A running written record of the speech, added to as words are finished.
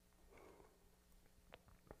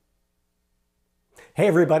Hey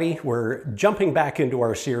everybody, we're jumping back into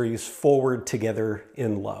our series Forward Together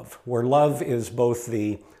in Love, where love is both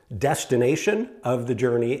the destination of the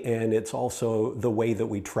journey and it's also the way that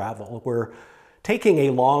we travel. We're taking a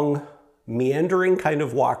long, meandering kind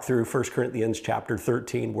of walk through 1 Corinthians chapter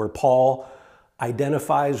 13, where Paul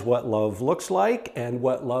identifies what love looks like and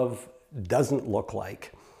what love doesn't look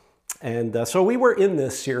like. And so we were in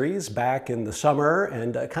this series back in the summer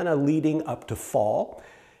and kind of leading up to fall.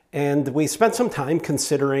 And we spent some time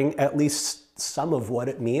considering at least some of what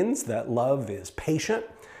it means that love is patient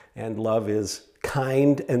and love is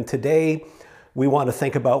kind. And today we want to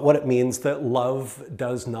think about what it means that love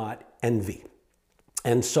does not envy.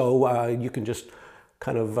 And so you can just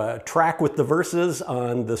kind of track with the verses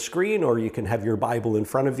on the screen, or you can have your Bible in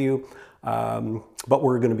front of you. But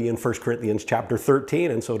we're going to be in 1 Corinthians chapter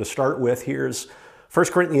 13. And so to start with, here's 1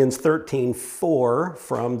 Corinthians 13:4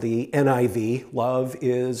 from the NIV. Love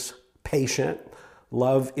is patient.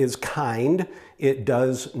 Love is kind. It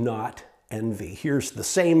does not envy. Here's the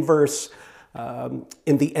same verse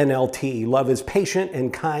in the NLT. Love is patient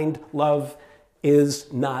and kind. Love is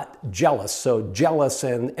not jealous. So jealous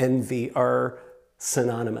and envy are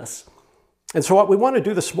synonymous. And so what we want to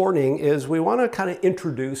do this morning is we want to kind of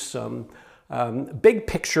introduce some big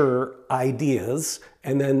picture ideas.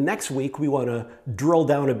 And then next week, we want to drill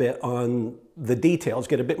down a bit on the details,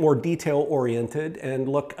 get a bit more detail oriented, and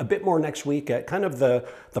look a bit more next week at kind of the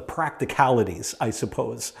practicalities, I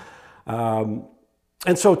suppose. And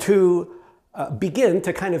so to begin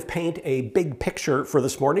to kind of paint a big picture for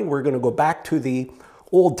this morning, we're going to go back to the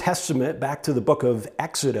Old Testament, back to the book of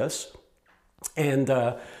Exodus. And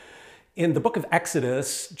in the book of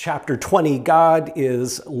Exodus, chapter 20, God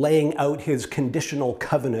is laying out his conditional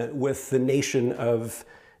covenant with the nation of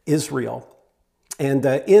Israel. And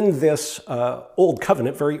in this old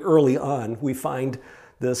covenant, very early on, we find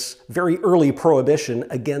this very early prohibition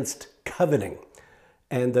against coveting.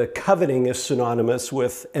 And coveting is synonymous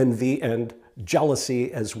with envy and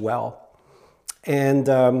jealousy as well. And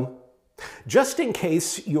just in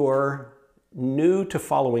case you're new to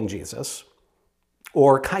following Jesus,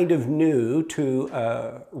 or kind of new to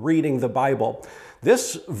reading the Bible,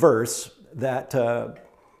 this verse that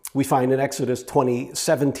we find in Exodus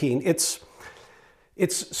 20:17,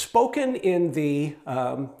 it's spoken in the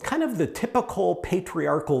kind of the typical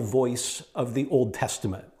patriarchal voice of the Old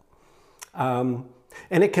Testament. And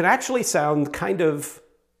it can actually sound kind of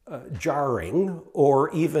jarring or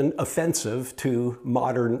even offensive to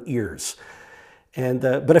modern ears. And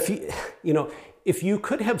but if you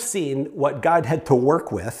could have seen what God had to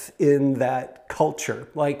work with in that culture,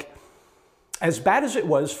 like as bad as it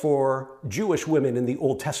was for Jewish women in the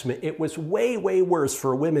Old Testament, it was way, way worse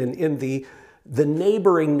for women in the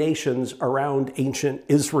neighboring nations around ancient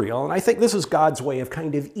Israel. And I think this is God's way of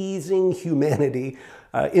kind of easing humanity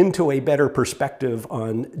into a better perspective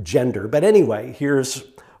on gender. But anyway, here's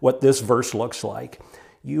what this verse looks like.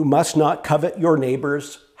 You must not covet your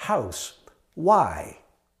neighbor's house. Why?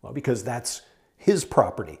 Well, because that's his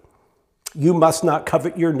property. You must not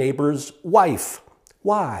covet your neighbor's wife.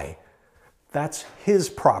 Why? That's his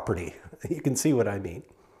property. You can see what I mean.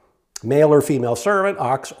 Male or female servant,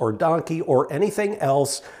 ox or donkey, or anything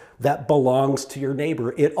else that belongs to your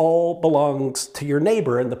neighbor. It all belongs to your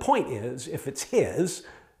neighbor. And the point is, if it's his,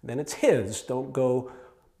 then it's his. Don't go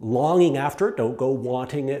longing after it. Don't go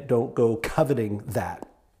wanting it. Don't go coveting that.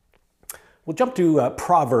 We'll jump to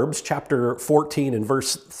Proverbs chapter 14 and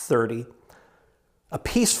verse 30. A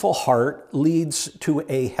peaceful heart leads to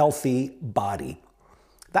a healthy body.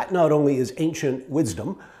 That not only is ancient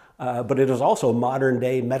wisdom, but it is also modern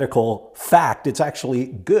day medical fact. It's actually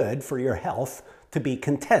good for your health to be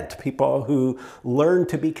content. People who learn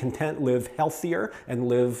to be content live healthier and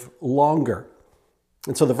live longer.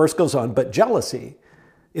 And so the verse goes on, but jealousy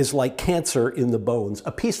is like cancer in the bones.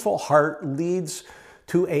 A peaceful heart leads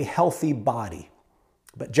to a healthy body,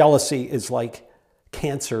 but jealousy is like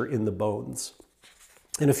cancer in the bones.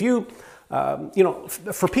 And if you,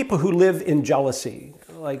 for people who live in jealousy,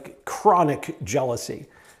 like chronic jealousy,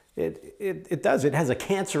 it has a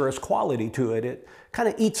cancerous quality to it. It kind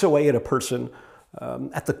of eats away at a person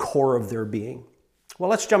at the core of their being. Well,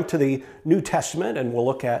 let's jump to the New Testament and we'll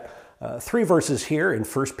look at 3 verses here in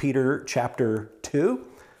 1 Peter chapter 2.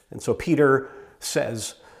 And so Peter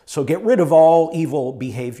says, so get rid of all evil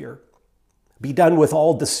behavior. Be done with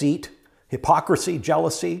all deceit, hypocrisy,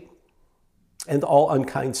 jealousy, and all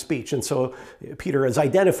unkind speech. And so Peter is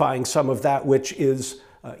identifying some of that which is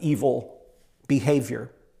evil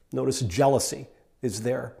behavior. Notice jealousy is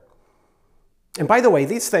there. And by the way,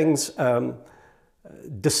 these things,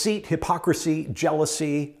 deceit, hypocrisy,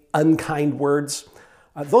 jealousy, unkind words,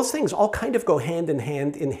 Those things all kind of go hand in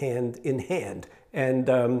hand in hand in hand. And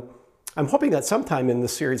I'm hoping that sometime in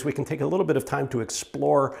this series we can take a little bit of time to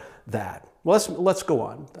explore that. Well, let's go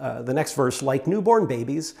on. The next verse, like newborn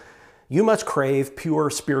babies, you must crave pure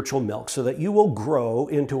spiritual milk so that you will grow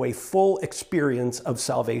into a full experience of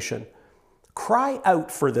salvation. Cry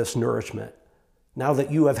out for this nourishment now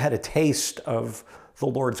that you have had a taste of the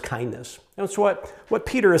Lord's kindness. That's what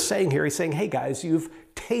Peter is saying here. He's saying, hey guys, you've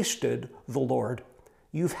tasted the Lord.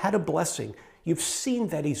 You've had a blessing. You've seen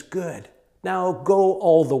that he's good. Now go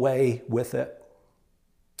all the way with it.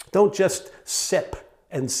 Don't just sip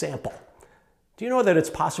and sample. Do you know that it's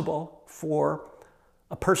possible for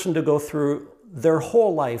a person to go through their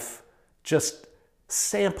whole life just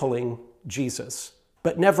sampling Jesus,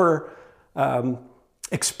 but never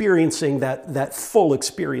experiencing that full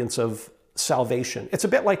experience of salvation? It's a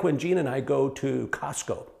bit like when Jean and I go to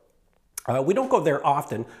Costco. We don't go there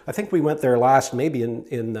often. I think we went there last, maybe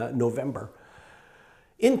in November.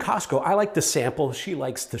 In Costco, I like to sample. She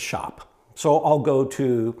likes to shop. So I'll go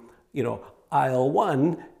to, aisle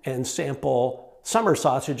 1 and sample summer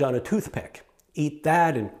sausage on a toothpick. Eat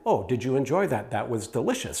that and, oh, did you enjoy that? That was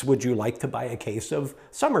delicious. Would you like to buy a case of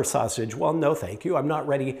summer sausage? Well, no, thank you. I'm not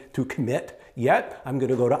ready to commit yet. I'm going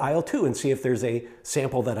to go to aisle 2 and see if there's a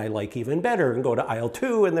sample that I like even better, and go to aisle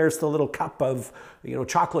 2 and there's the little cup of,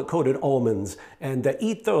 chocolate coated almonds, and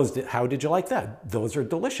eat those. How did you like that? Those are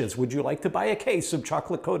delicious. Would you like to buy a case of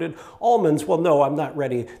chocolate coated almonds? Well, no, I'm not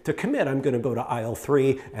ready to commit. I'm going to go to aisle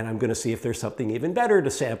 3 and I'm going to see if there's something even better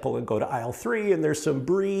to sample, and go to aisle 3 and there's some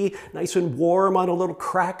brie, nice and warm on a little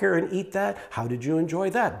cracker, and eat that. How did you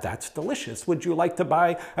enjoy that? That's delicious. Would you like to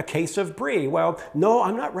buy a case of brie? Well, no,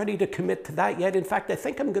 I'm not ready to commit to that yet. In fact, I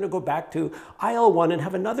think I'm going to go back to aisle 1 and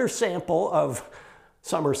have another sample of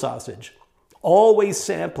summer sausage. Always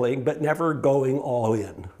sampling, but never going all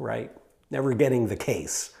in, right? Never getting the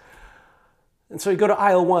case. And so you go to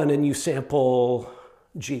aisle 1 and you sample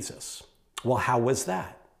Jesus. Well, how was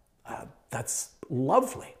that? That's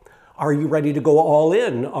lovely. Are you ready to go all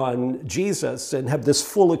in on Jesus and have this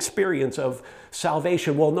full experience of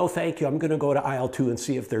salvation? Well, no, thank you. I'm going to go to aisle 2 and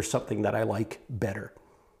see if there's something that I like better.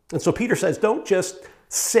 And so Peter says, don't just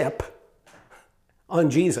sip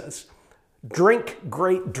on Jesus. Drink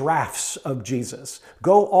great drafts of Jesus.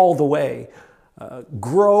 Go all the way.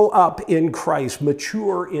 Grow up in Christ.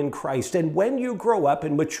 Mature in Christ. And when you grow up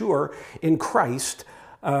and mature in Christ,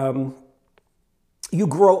 you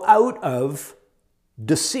grow out of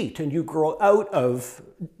deceit, and you grow out of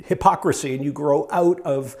hypocrisy, and you grow out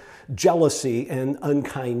of jealousy and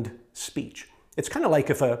unkind speech. It's kind of like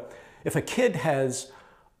if a kid has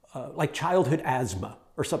like childhood asthma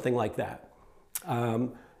or something like that.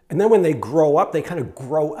 And then when they grow up, they kind of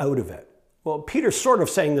grow out of it. Well, Peter's sort of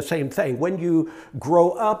saying the same thing. When you grow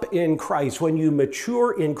up in Christ, when you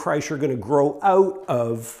mature in Christ, you're going to grow out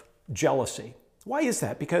of jealousy. Why is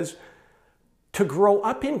that? Because to grow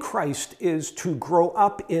up in Christ is to grow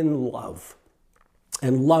up in love.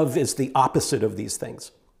 And love is the opposite of these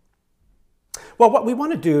things. Well, what we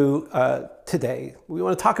want to do today, we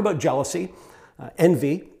want to talk about jealousy,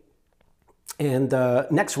 envy. And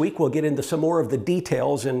next week, we'll get into some more of the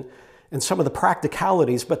details and some of the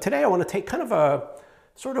practicalities. But today, I want to take kind of a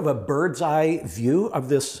sort of a bird's eye view of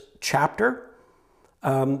this chapter.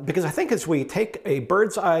 Because I think as we take a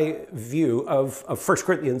bird's eye view of 1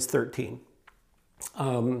 Corinthians 13,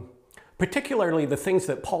 particularly the things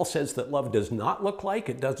that Paul says that love does not look like.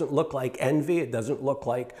 It doesn't look like envy. It doesn't look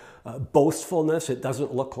like boastfulness. It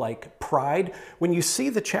doesn't look like pride. When you see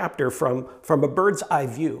the chapter from a bird's eye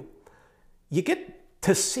view, you get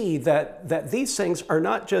to see that these things are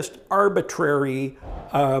not just arbitrary,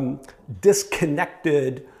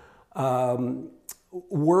 disconnected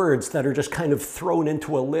words that are just kind of thrown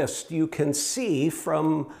into a list. You can see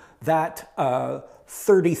from that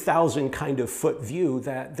 30,000 kind of foot view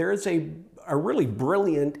that there is a really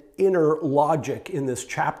brilliant inner logic in this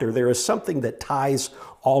chapter. There is something that ties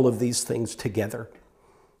all of these things together.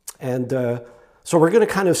 And so we're going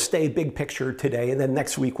to kind of stay big picture today, and then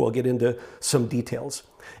next week we'll get into some details.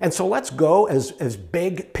 And so let's go as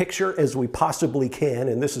big picture as we possibly can.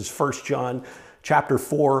 And this is 1 John chapter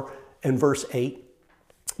 4 and verse 8.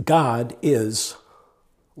 God is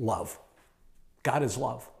love. God is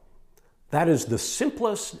love. That is the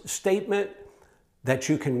simplest statement that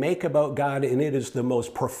you can make about God, and it is the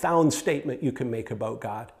most profound statement you can make about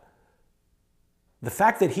God. The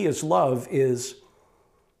fact that he is love is,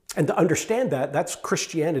 and to understand that, that's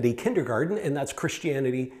Christianity kindergarten, and that's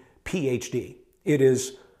Christianity PhD. It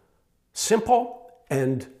is simple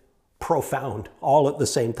and profound all at the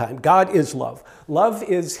same time. God is love. Love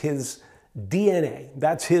is his DNA.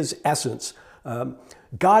 That's his essence.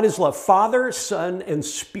 God is love, Father, Son, and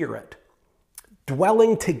Spirit,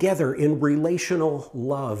 dwelling together in relational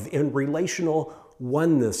love, in relational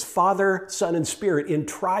oneness. Father, Son, and Spirit in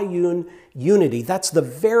triune unity. That's the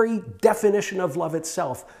very definition of love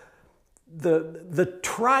itself. The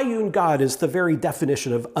triune God is the very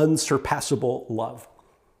definition of unsurpassable love.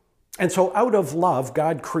 And so out of love,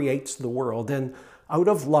 God creates the world. And out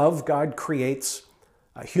of love, God creates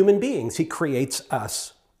human beings. He creates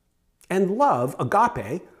us. And love,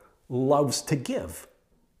 agape, loves to give.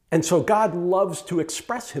 And so God loves to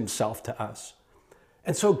express himself to us.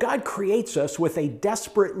 And so God creates us with a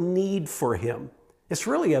desperate need for him. It's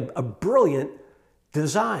really a brilliant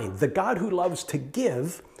design. The God who loves to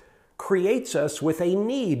give creates us with a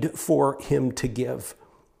need for him to give.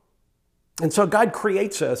 And so God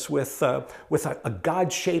creates us with a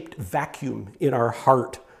God-shaped vacuum in our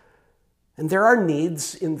heart. And there are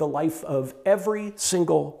needs in the life of every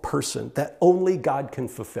single person that only God can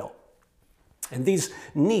fulfill. And these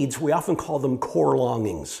needs, we often call them core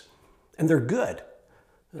longings, and they're good.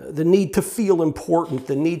 The need to feel important,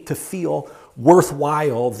 the need to feel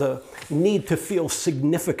worthwhile, the need to feel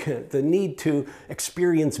significant, the need to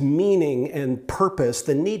experience meaning and purpose,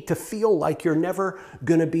 the need to feel like you're never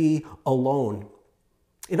going to be alone.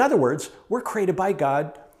 In other words, we're created by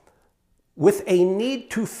God with a need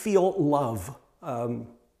to feel love,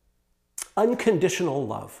 unconditional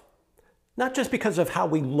love. Not just because of how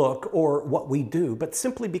we look or what we do, but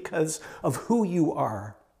simply because of who you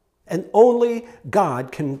are. And only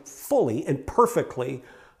God can fully and perfectly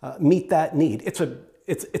meet that need.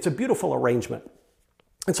 It's a beautiful arrangement.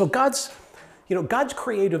 And so God's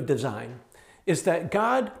creative design is that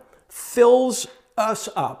God fills us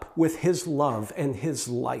up with his love and his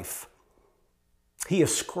life. He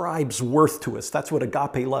ascribes worth to us. That's what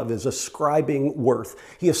agape love is, ascribing worth.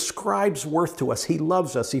 He ascribes worth to us. He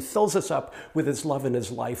loves us. He fills us up with his love and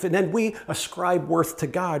his life. And then we ascribe worth to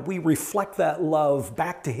God. We reflect that love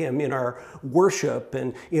back to him in our worship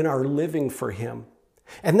and in our living for him.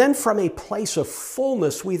 And then from a place of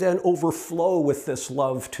fullness, we then overflow with this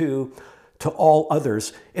love to all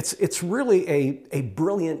others. It's really a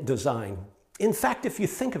brilliant design. In fact, if you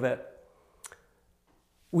think of it,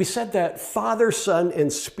 we said that Father, Son,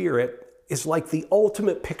 and Spirit is like the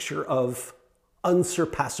ultimate picture of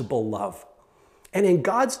unsurpassable love. And in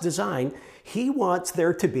God's design, he wants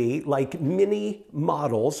there to be like mini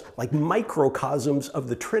models, like microcosms of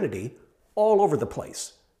the Trinity all over the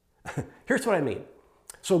place. Here's what I mean.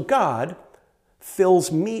 So God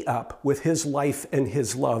fills me up with his life and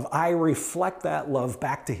his love. I reflect that love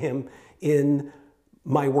back to him in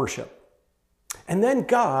my worship. And then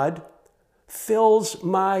God fills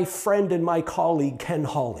my friend and my colleague, Ken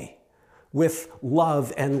Hawley, with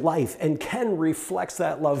love and life. And Ken reflects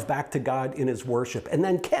that love back to God in his worship. And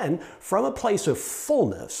then Ken, from a place of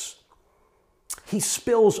fullness, he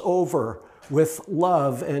spills over with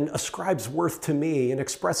love and ascribes worth to me and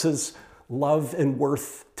expresses love and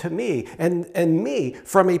worth to me. And me,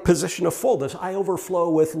 from a position of fullness, I overflow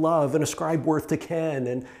with love and ascribe worth to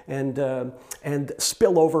Ken and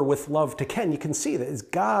spill over with love to Ken. You can see that it's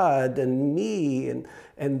God and me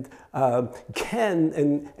and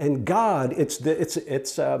Ken and God.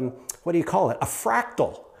 It's what do you call it? A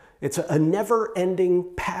fractal. It's a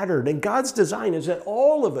never-ending pattern. And God's design is that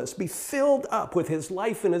all of us be filled up with his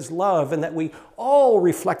life and his love, and that we all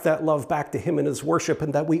reflect that love back to him in his worship,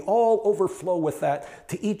 and that we all overflow with that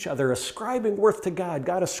to each other, ascribing worth to God,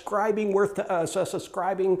 God ascribing worth to us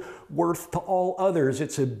ascribing worth to all others.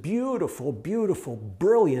 It's a beautiful, beautiful,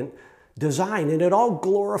 brilliant design, and it all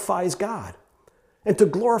glorifies God. And to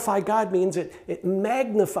glorify God means it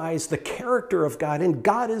magnifies the character of God, and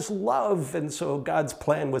God is love. And so God's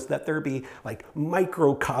plan was that there be like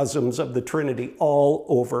microcosms of the Trinity all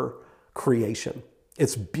over creation.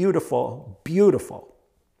 It's beautiful, beautiful.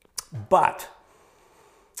 But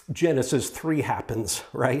Genesis 3 happens,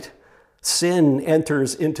 right? Sin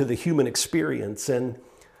enters into the human experience, and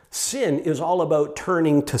sin is all about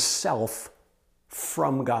turning to self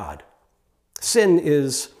from God. Sin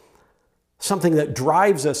is something that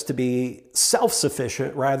drives us to be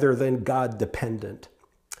self-sufficient rather than God-dependent.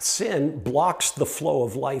 Sin blocks the flow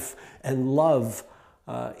of life and love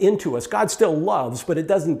into us. God still loves, but it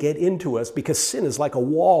doesn't get into us because sin is like a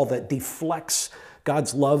wall that deflects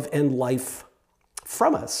God's love and life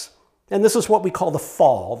from us. And this is what we call the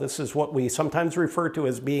fall. This is what we sometimes refer to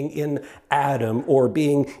as being in Adam or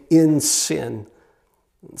being in sin.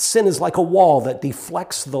 Sin is like a wall that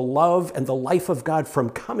deflects the love and the life of God from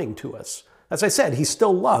coming to us. As I said, he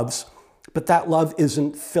still loves, but that love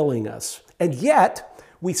isn't filling us. And yet,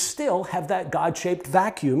 we still have that God-shaped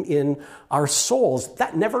vacuum in our souls.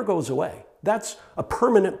 That never goes away. That's a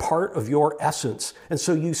permanent part of your essence. And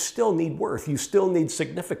so you still need worth. You still need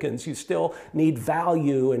significance. You still need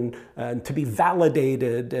value and to be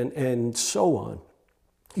validated and so on.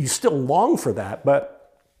 You still long for that.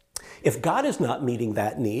 But if God is not meeting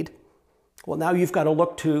that need, well, now you've got to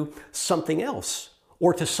look to something else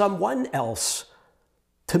or to someone else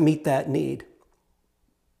to meet that need.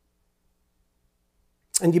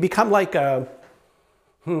 And you become like a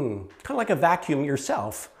vacuum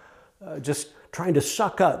yourself. Just trying to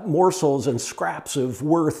suck up morsels and scraps of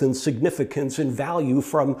worth and significance and value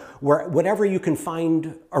from whatever you can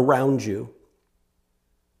find around you.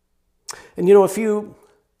 And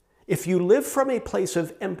if you live from a place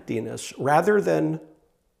of emptiness rather than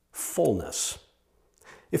fullness,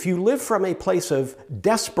 if you live from a place of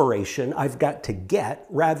desperation, I've got to get,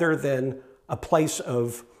 rather than a place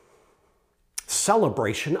of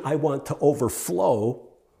celebration, I want to overflow,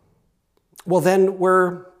 well, then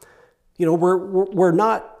we're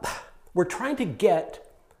trying to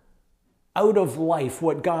get out of life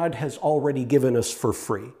what God has already given us for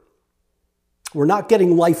free. We're not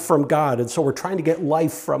getting life from God, and so we're trying to get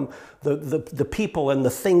life from the people and the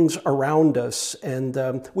things around us.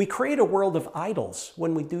 And we create a world of idols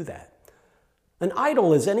when we do that. An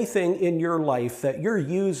idol is anything in your life that you're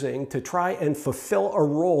using to try and fulfill a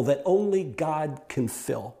role that only God can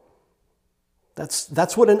fill.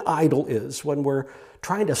 That's what an idol is, when we're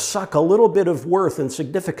trying to suck a little bit of worth and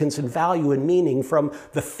significance and value and meaning from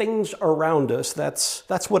the things around us.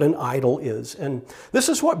 That's what an idol is. And this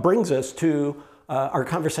is what brings us to our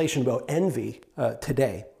conversation about envy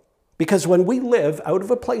today. Because when we live out of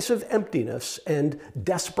a place of emptiness and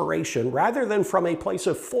desperation, rather than from a place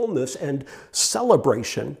of fullness and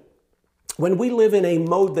celebration, when we live in a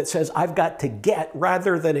mode that says, I've got to get,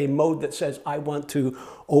 rather than a mode that says, I want to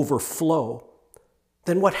overflow,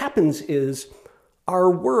 then what happens is our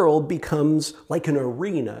world becomes like an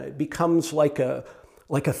arena. It becomes like a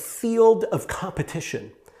field of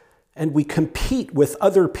competition. And we compete with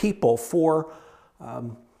other people for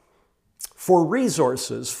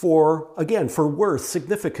resources, for worth,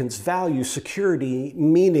 significance, value, security,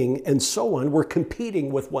 meaning, and so on. We're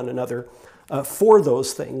competing with one another for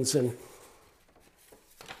those things. And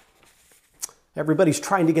everybody's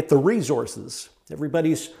trying to get the resources.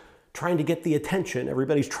 Everybody's trying to get the attention.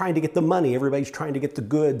 Everybody's trying to get the money. Everybody's trying to get the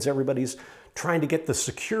goods. Everybody's trying to get the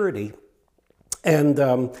security. And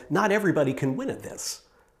not everybody can win at this.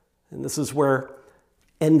 And this is where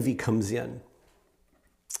envy comes in.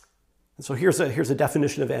 And so here's a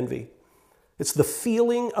definition of envy. It's the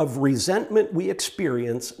feeling of resentment we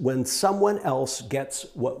experience when someone else gets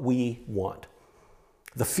what we want.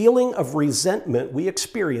 The feeling of resentment we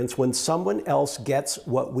experience when someone else gets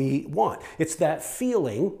what we want. It's that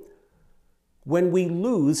feeling when we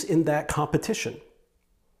lose in that competition.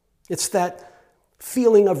 It's that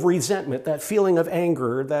feeling of resentment, that feeling of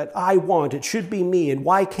anger, that I want, it should be me, and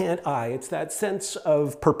why can't I? It's that sense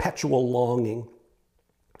of perpetual longing.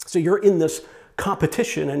 So you're in this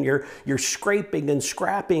competition and you're scraping and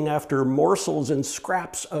scrapping after morsels and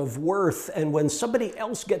scraps of worth. And when somebody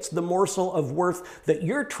else gets the morsel of worth that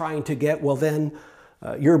you're trying to get, well then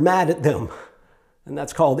you're mad at them. And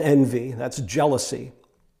that's called envy. That's jealousy.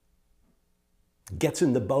 Gets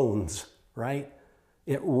in the bones, right?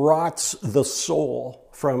 It rots the soul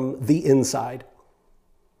from the inside.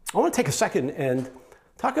 I want to take a second and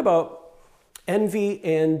talk about envy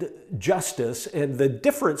and justice and the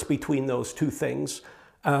difference between those two things.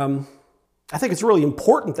 I think it's really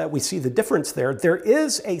important that we see the difference there. There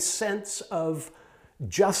is a sense of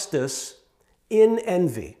justice in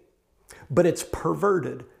envy, but it's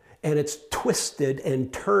perverted and it's twisted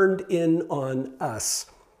and turned in on us.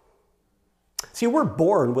 See, we're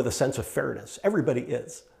born with a sense of fairness. Everybody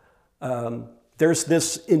is. There's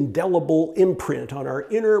this indelible imprint on our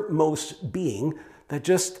innermost being that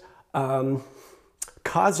just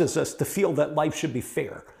causes us to feel that life should be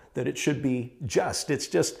fair, that it should be just.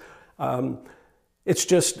 It's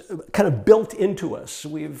just kind of built into us.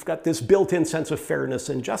 We've got this built-in sense of fairness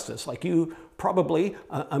and justice. Like you probably,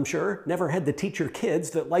 I'm sure, never had to teach your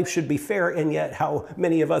kids that life should be fair, and yet how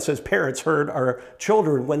many of us as parents heard our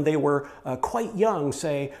children when they were quite young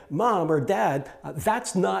say, Mom or Dad,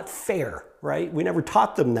 that's not fair, right? We never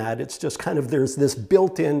taught them that. It's just kind of, there's this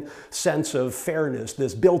built-in sense of fairness,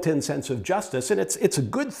 this built-in sense of justice, and it's a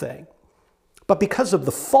good thing. But because of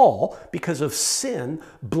the fall, because of sin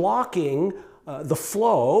blocking the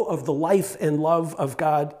flow of the life and love of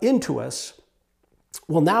God into us,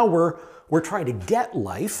 well, now we're trying to get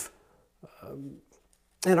life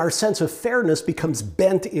And our sense of fairness becomes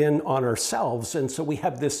bent in on ourselves. And so we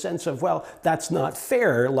have this sense of, well, that's not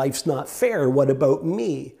fair. Life's not fair. What about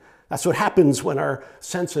me? That's what happens when our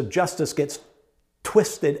sense of justice gets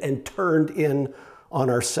twisted and turned in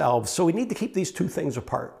on ourselves. So we need to keep these two things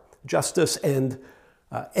apart, justice and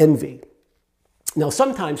envy. Now,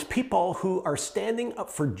 sometimes people who are standing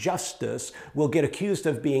up for justice will get accused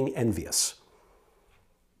of being envious.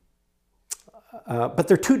 But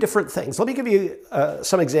they're two different things. Let me give you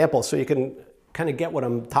some examples so you can kind of get what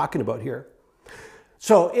I'm talking about here.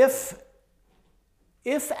 So if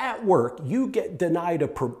at work you get denied a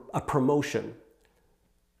promotion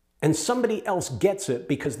and somebody else gets it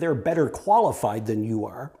because they're better qualified than you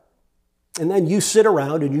are, and then you sit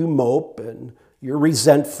around and you mope and you're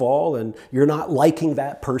resentful and you're not liking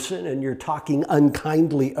that person and you're talking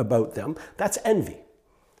unkindly about them, that's envy,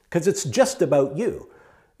 because it's just about you.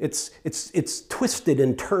 It's twisted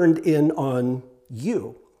and turned in on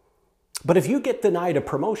you. But if you get denied a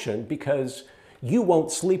promotion because you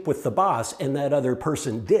won't sleep with the boss and that other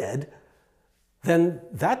person did, then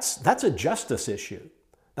that's a justice issue.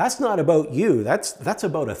 That's not about you. That's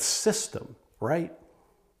about a system, right?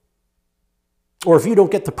 Or if you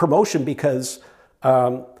don't get the promotion because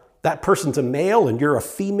that person's a male and you're a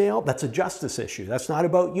female, that's a justice issue. That's not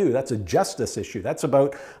about you. That's a justice issue. That's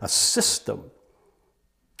about a system.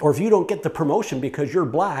 Or if you don't get the promotion because you're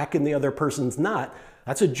black and the other person's not,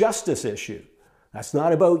 that's a justice issue. That's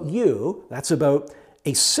not about you. That's about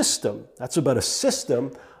a system. That's about a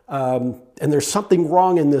system. And there's something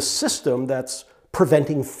wrong in this system that's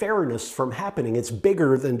preventing fairness from happening. It's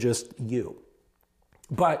bigger than just you.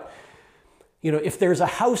 But if there's a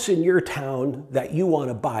house in your town that you want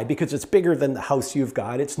to buy because it's bigger than the house you've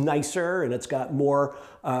got, it's nicer and it's got more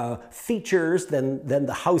features than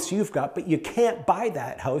the house you've got, but you can't buy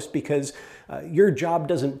that house because your job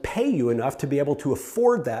doesn't pay you enough to be able to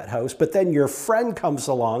afford that house, but then your friend comes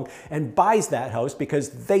along and buys that house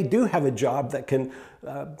because they do have a job that can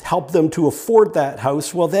help them to afford that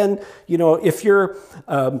house. Well, then, if you're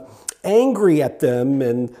angry at them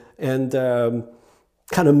and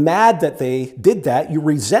kind of mad that they did that, you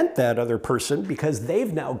resent that other person because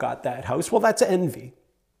they've now got that house. Well, that's envy.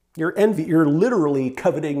 You're literally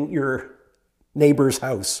coveting your neighbor's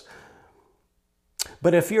house.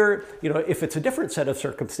 But if if it's a different set of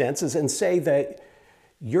circumstances, and say that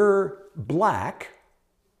you're black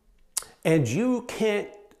and you can't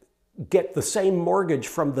get the same mortgage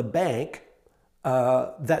from the bank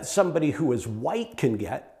that somebody who is white can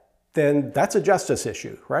get, then that's a justice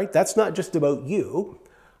issue, right? That's not just about you.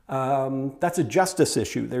 That's a justice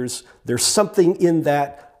issue. There's something in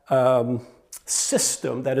that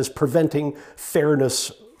system that is preventing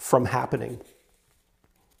fairness from happening.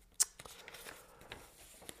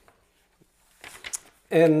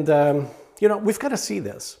 And, we've got to see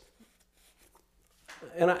this.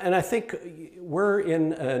 And I think we're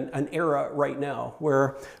in an era right now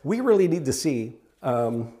where we really need to see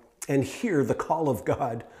and hear the call of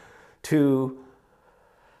God to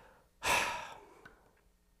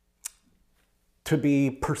be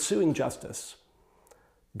pursuing justice.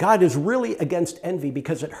 God is really against envy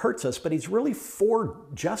because it hurts us, but he's really for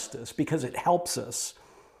justice because it helps us.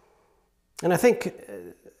 And I think,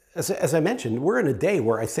 as I mentioned, we're in a day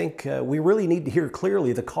where I think we really need to hear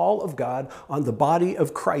clearly the call of God on the body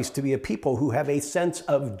of Christ to be a people who have a sense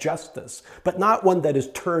of justice, but not one that is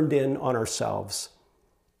turned in on ourselves.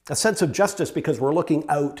 A sense of justice because we're looking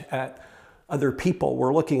out at other people.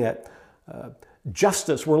 We're looking at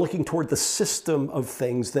justice. We're looking toward the system of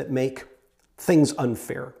things that make things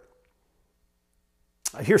unfair.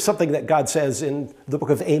 Here's something that God says in the book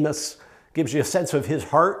of Amos, gives you a sense of his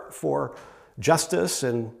heart for justice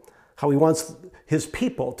and how he wants his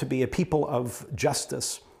people to be a people of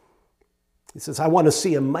justice. He says, I want to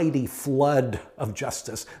see a mighty flood of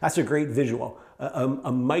justice. That's a great visual.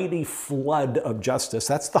 A mighty flood of justice.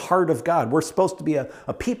 That's the heart of God. We're supposed to be a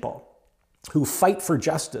people who fight for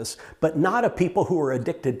justice, but not a people who are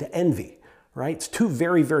addicted to envy, right? It's two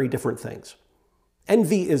very, very different things.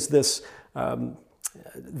 Envy is this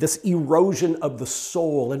erosion of the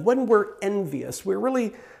soul. And when we're envious, we're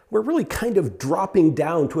really kind of dropping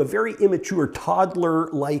down to a very immature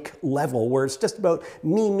toddler-like level where it's just about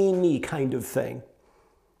me kind of thing.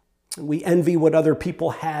 We envy what other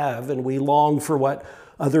people have and we long for what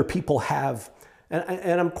other people have.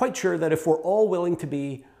 And I'm quite sure that if we're all willing to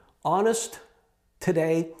be honest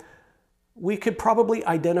today, we could probably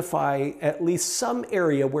identify at least some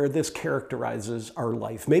area where this characterizes our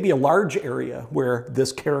life, maybe a large area where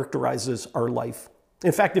this characterizes our life.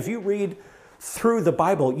 In fact, if you read through the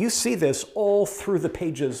Bible, you see this all through the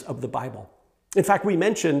pages of the Bible. In fact, we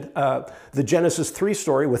mentioned the Genesis 3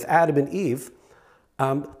 story with Adam and Eve.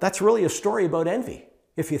 That's really a story about envy,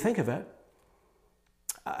 if you think of it.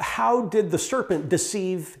 How did the serpent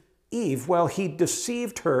deceive Eve? Well, he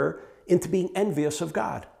deceived her into being envious of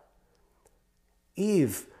God.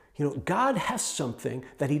 Eve, God has something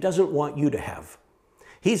that he doesn't want you to have.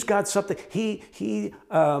 He's got something. He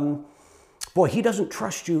doesn't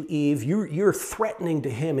trust you, Eve. You're threatening to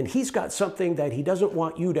him, and he's got something that he doesn't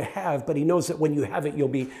want you to have, but he knows that when you have it, you'll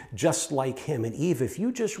be just like him. And Eve, if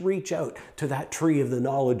you just reach out to that tree of the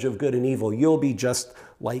knowledge of good and evil, you'll be just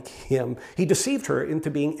like him. He deceived her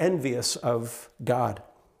into being envious of God.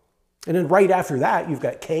 And then right after that, you've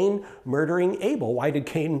got Cain murdering Abel. Why did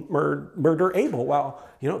Cain murder Abel? Well,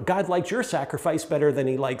 God likes your sacrifice better than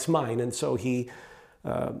he likes mine. And so he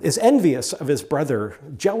is envious of his brother,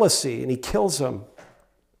 jealousy, and he kills him.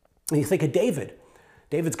 And you think of David.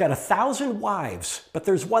 David's got 1,000 wives, but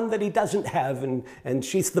there's one that he doesn't have, and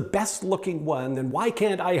she's the best looking one. And why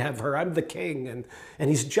can't I have her? I'm the king. And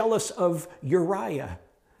he's jealous of Uriah.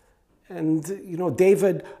 And,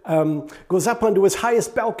 David goes up onto his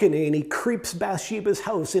highest balcony and he creeps Bathsheba's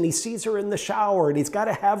house and he sees her in the shower and he's got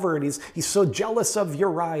to have her, and he's so jealous of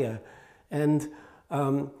Uriah. And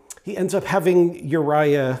he ends up having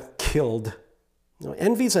Uriah killed.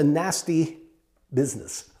 Envy's a nasty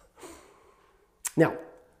business. Now,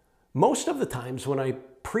 most of the times when I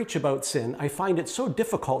preach about sin, I find it so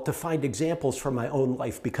difficult to find examples from my own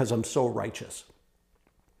life because I'm so righteous.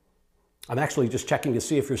 I'm actually just checking to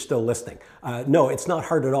see if you're still listening. No, it's not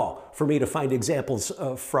hard at all for me to find examples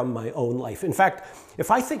from my own life. In fact,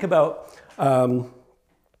 if I think about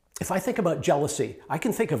jealousy, I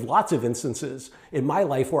can think of lots of instances in my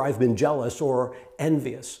life where I've been jealous or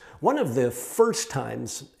envious. One of the first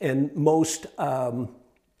times and most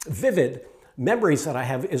vivid memories that I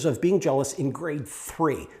have is of being jealous in grade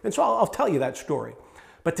 3. And so I'll tell you that story.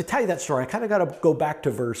 But to tell you that story, I kind of got to go back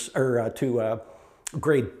to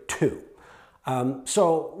grade 2.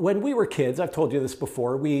 So when we were kids, I've told you this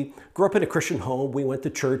before, we grew up in a Christian home. We went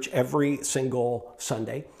to church every single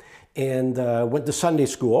Sunday and went to Sunday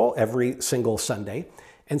school every single Sunday.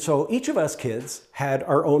 And so each of us kids had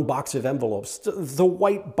our own box of envelopes, the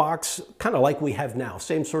white box, kind of like we have now,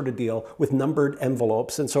 same sort of deal with numbered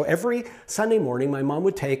envelopes. And so every Sunday morning, my mom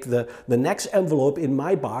would take the next envelope in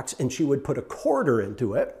my box and she would put a quarter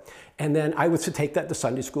into it. And then I was to take that to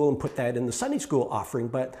Sunday school and put that in the Sunday school offering.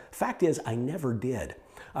 But fact is, I never did.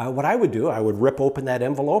 What I would do, I would rip open that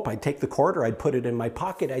envelope, I'd take the quarter, I'd put it in my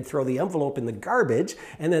pocket, I'd throw the envelope in the garbage,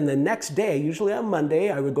 and then the next day, usually on Monday,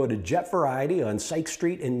 I would go to Jet Variety on Sykes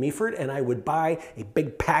Street in Meaford, and I would buy a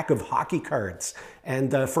big pack of hockey cards.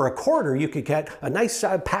 And for a quarter, you could get a nice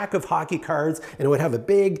pack of hockey cards, and it would have a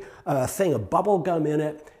big thing of bubble gum in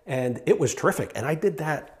it, and it was terrific. And I did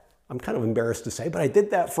that, I'm kind of embarrassed to say, but I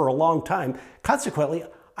did that for a long time. Consequently,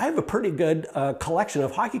 I have a pretty good collection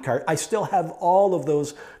of hockey cards. I still have all of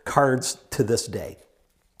those cards to this day.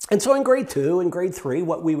 And so in grade 2 and grade 3,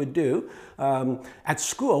 what we would do at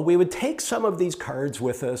school, we would take some of these cards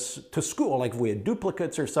with us to school, like if we had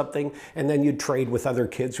duplicates or something, and then you'd trade with other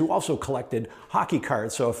kids who also collected hockey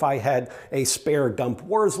cards. So if I had a spare Gump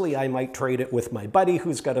Worsley, I might trade it with my buddy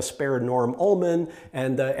who's got a spare Norm Ullman,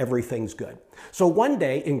 and everything's good. So one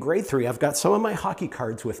day in grade 3, I've got some of my hockey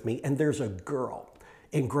cards with me, and there's a girl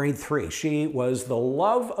in grade 3. She was the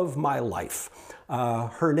love of my life.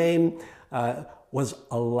 Her name was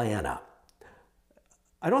Alana.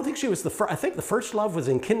 I don't think she was the first. I think the first love was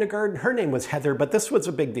in kindergarten. Her name was Heather, but this was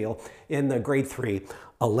a big deal in the grade 3,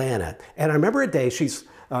 Alana. And I remember a day she's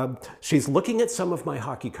looking at some of my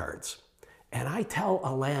hockey cards, and I tell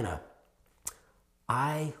Alana,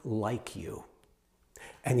 "I like you."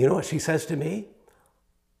 And you know what she says to me?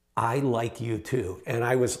 "I like you too." And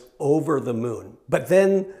I was over the moon. But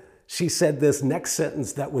then she said this next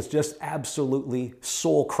sentence that was just absolutely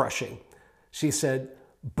soul crushing. She said,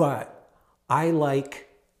 "But I like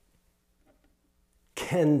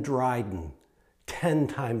Ken Dryden 10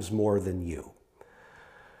 times more than you."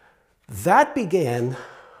 That began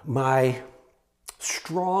my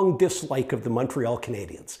strong dislike of the Montreal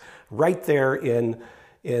Canadiens right there in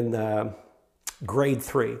grade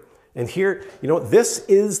 3. And here, this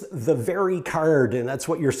is the very card, and that's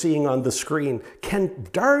what you're seeing on the screen.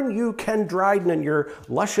 Darn you, Ken Dryden, and your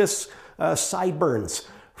luscious sideburns,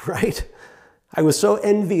 right? I was so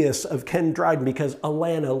envious of Ken Dryden because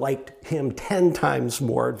Alana liked him 10 times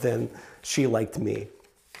more than she liked me.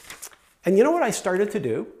 And you know what I started to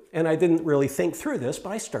do? And I didn't really think through this,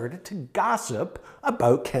 but I started to gossip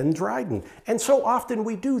about Ken Dryden. And so often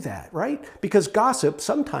we do that, right? Because gossip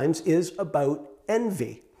sometimes is about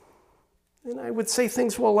envy. And I would say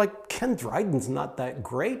things, well, like Ken Dryden's not that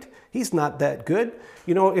great. He's not that good.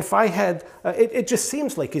 You know, if I had, it just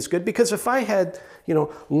seems like he's good, because if I had, you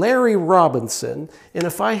know, Larry Robinson, and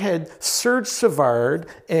if I had Serge Savard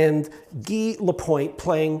and Guy Lapointe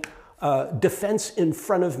playing defense in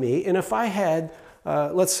front of me, and if I had,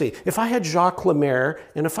 let's see, if I had Jacques Lemaire,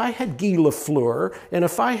 and if I had Guy Lafleur, and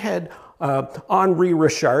if I had Henri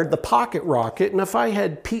Richard, the pocket rocket, and if I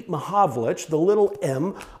had Pete Mahavlich, the little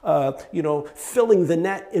M, you know, filling the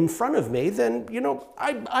net in front of me, then, you know,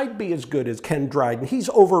 I'd be as good as Ken Dryden. He's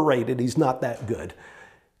overrated. He's not that good.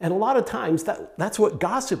 And a lot of times that's what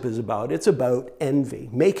gossip is about. It's about envy,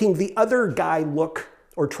 making the other guy look,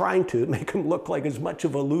 or trying to make him look like as much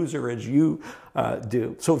of a loser as you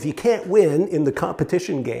do. So if you can't win in the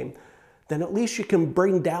competition game, then at least you can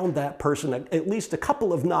bring down that person at least a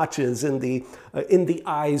couple of notches in the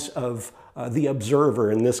eyes of the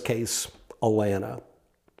observer, in this case, Alana.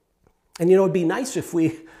 And you know, it'd be nice if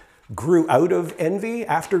we grew out of envy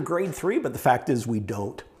after grade 3, but the fact is we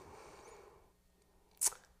don't.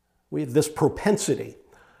 We have this propensity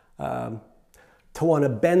to want to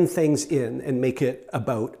bend things in and make it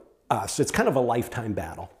about us. It's kind of a lifetime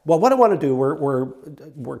battle. Well, what I want to do,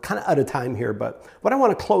 we're kind of out of time here, but what I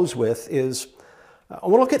want to close with is, I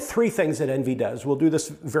want to look at 3 things that envy does. We'll do this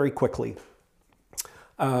very quickly.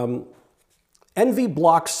 Envy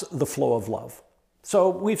blocks the flow of love. So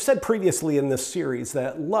we've said previously in this series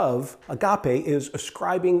that love, agape, is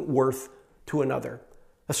ascribing worth to another,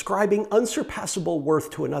 ascribing unsurpassable worth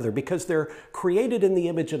to another, because they're created in the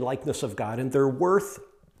image and likeness of God, and they're worth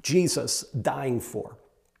Jesus dying for.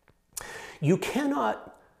 You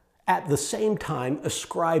cannot, at the same time,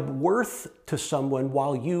 ascribe worth to someone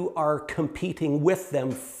while you are competing with them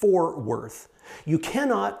for worth. You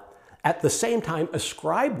cannot, at the same time,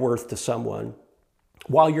 ascribe worth to someone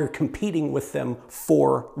while you're competing with them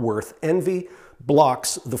for worth. Envy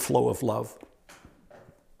blocks the flow of love.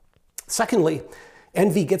 Secondly,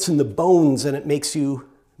 envy gets in the bones and it makes you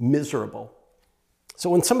miserable. So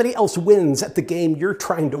when somebody else wins at the game you're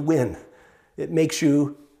trying to win, it makes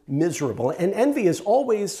you miserable. And envy is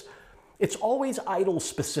always, it's always idol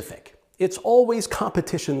specific. It's always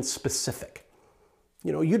competition specific.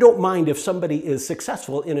 You know, you don't mind if somebody is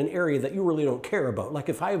successful in an area that you really don't care about. Like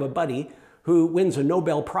if I have a buddy who wins a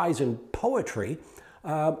Nobel Prize in poetry,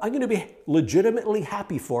 I'm going to be legitimately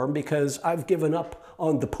happy for him because I've given up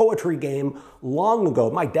on the poetry game long ago.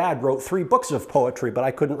 My dad wrote 3 books of poetry, but I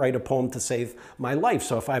couldn't write a poem to save my life.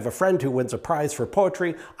 So if I have a friend who wins a prize for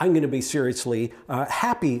poetry, I'm going to be seriously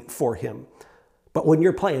happy for him. But when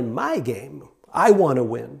you're playing my game, I want to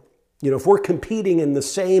win. You know, if we're competing in the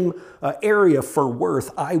same area for worth,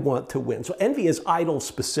 I want to win. So envy is idol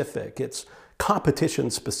specific. It's competition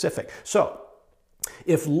specific. So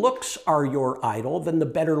if looks are your idol, then the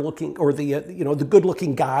better looking, or the good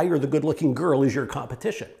looking guy or the good looking girl is your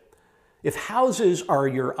competition. If houses are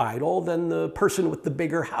your idol, then the person with the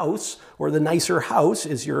bigger house or the nicer house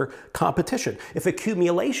is your competition. If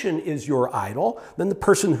accumulation is your idol, then the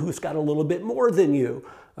person who's got a little bit more than you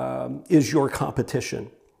is your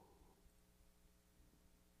competition.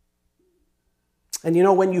 And you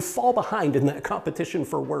know, when you fall behind in that competition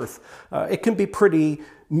for worth, it can be pretty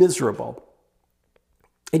miserable.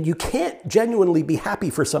 And you can't genuinely be happy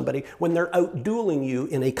for somebody when they're out-dueling you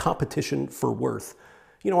in a competition for worth.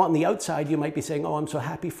 You know, on the outside, you might be saying, oh, I'm so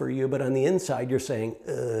happy for you. But on the inside, you're saying,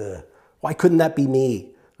 why couldn't that be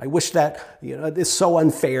me? I wish that, you know, it's so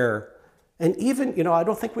unfair. And even, you know, I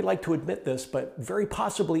don't think we like to admit this, but very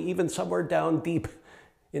possibly even somewhere down deep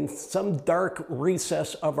in some dark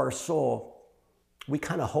recess of our soul, we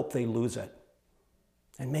kind of hope they lose it.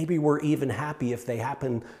 And maybe we're even happy if they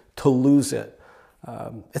happen to lose it.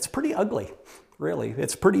 It's pretty ugly, really.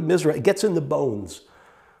 It's pretty miserable. It gets in the bones.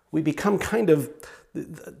 We become kind of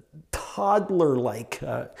toddler-like,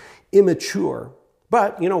 immature.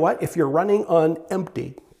 But you know what? If you're running on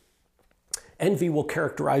empty, envy will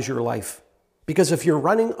characterize your life. Because if you're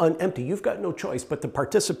running on empty, you've got no choice but to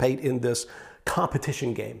participate in this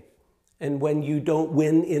competition game. And when you don't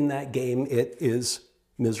win in that game, it is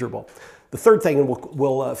miserable. The third thing, and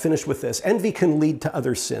we'll finish with this, envy can lead to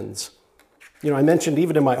other sins. You know, I mentioned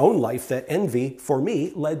even in my own life that envy, for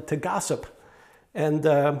me, led to gossip. And,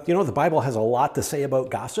 you know, the Bible has a lot to say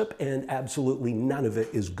about gossip, and absolutely none of it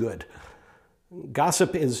is good.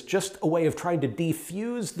 Gossip is just a way of trying to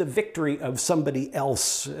defuse the victory of somebody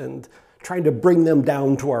else and trying to bring them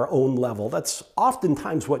down to our own level. That's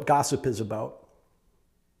oftentimes what gossip is about.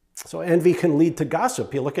 So envy can lead to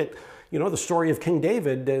gossip. You look at, you know, the story of King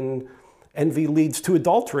David, and envy leads to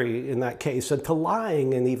adultery in that case, and to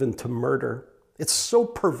lying, and even to murder. It's so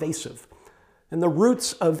pervasive. And the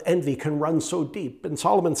roots of envy can run so deep. And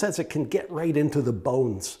Solomon says it can get right into the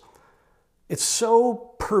bones. It's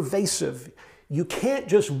so pervasive. You can't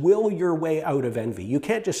just will your way out of envy. You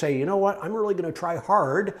can't just say, you know what, I'm really going to try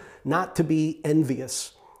hard not to be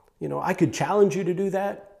envious. You know, I could challenge you to do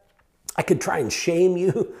that. I could try and shame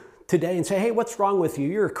you today and say, hey, what's wrong with you?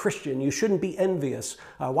 You're a Christian. You shouldn't be envious.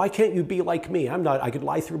 Why can't you be like me? I could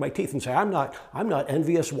lie through my teeth and say, I'm not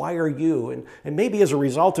envious. Why are you? And maybe as a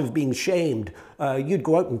result of being shamed, you'd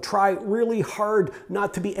go out and try really hard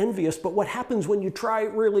not to be envious. But what happens when you try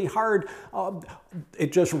really hard?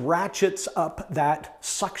 It just ratchets up that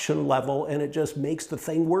suction level and it just makes the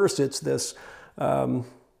thing worse. It's this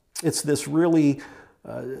really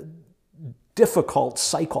difficult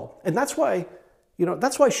cycle. And that's why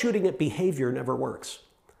shooting at behavior never works.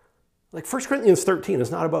 Like 1 Corinthians 13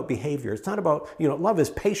 is not about behavior. It's not about, love is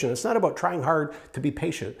patient. It's not about trying hard to be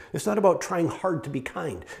patient. It's not about trying hard to be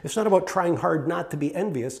kind. It's not about trying hard not to be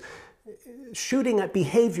envious. Shooting at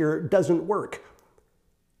behavior doesn't work.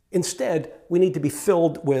 Instead, we need to be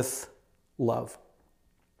filled with love.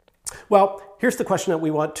 Well, here's the question that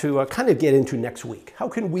we want to kind of get into next week. How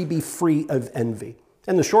can we be free of envy?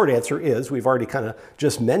 And the short answer is, we've already kind of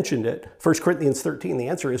just mentioned it, 1 Corinthians 13, the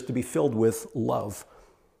answer is to be filled with love.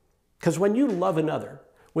 Because when you love another,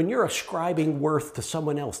 when you're ascribing worth to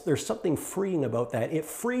someone else, there's something freeing about that. It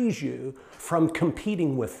frees you from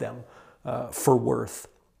competing with them for worth.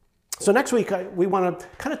 So next week, we want to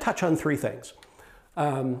kind of touch on three things.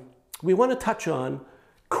 We want to touch on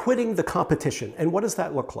quitting the competition. And what does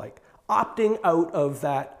that look like? Opting out of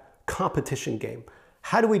that competition game.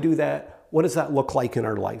 How do we do that? What does that look like in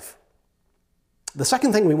our life? The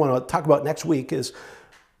second thing we want to talk about next week is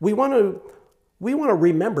we want to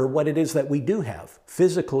remember what it is that we do have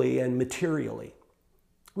physically and materially.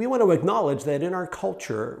 We want to acknowledge that in our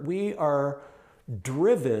culture, we are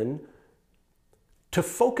driven to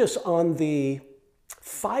focus on the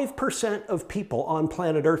 5% of people on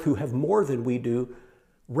planet Earth who have more than we do,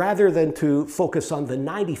 rather than to focus on the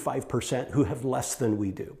 95% who have less than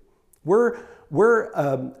we do.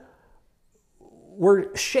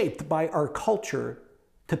 We're shaped by our culture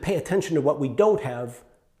to pay attention to what we don't have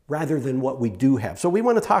rather than what we do have. So we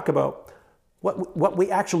want to talk about what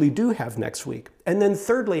we actually do have next week. And then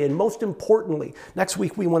thirdly, and most importantly, next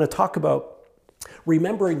week we want to talk about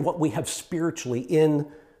remembering what we have spiritually in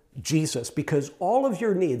Jesus, because all of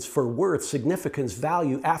your needs for worth, significance,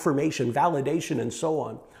 value, affirmation, validation, and so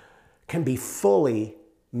on can be fully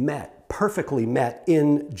met, perfectly met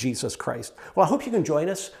in Jesus Christ. Well, I hope you can join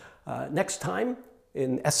us next time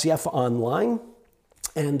in SCF Online.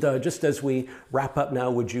 And just as we wrap up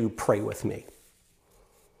now, would you pray with me?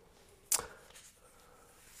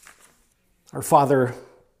 Our Father,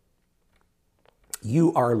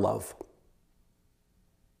 you are love.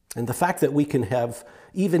 And the fact that we can have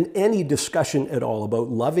even any discussion at all about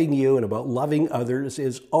loving you and about loving others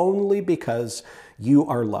is only because you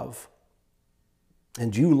are love.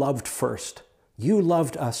 And you loved first. You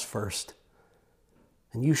loved us first.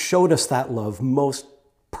 And you showed us that love most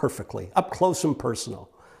perfectly, up close and personal,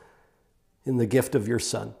 in the gift of your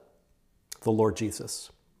Son, the Lord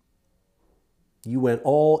Jesus. You went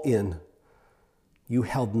all in. You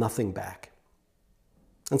held nothing back.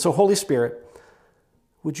 And so, Holy Spirit,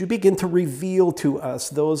 would you begin to reveal to us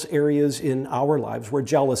those areas in our lives where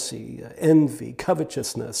jealousy, envy,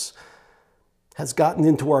 covetousness has gotten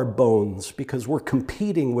into our bones because we're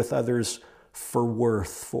competing with others for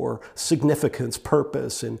worth, for significance,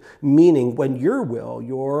 purpose, and meaning, when your will,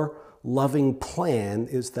 your loving plan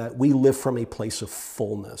is that we live from a place of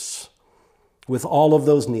fullness, with all of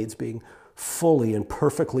those needs being fully and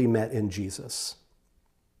perfectly met in Jesus.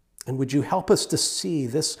 And would you help us to see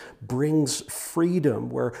this brings freedom,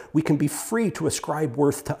 where we can be free to ascribe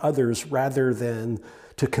worth to others rather than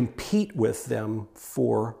to compete with them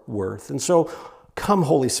for worth. And so come,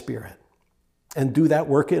 Holy Spirit, and do that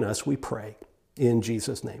work in us, we pray. In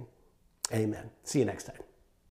Jesus' name, amen. See you next time.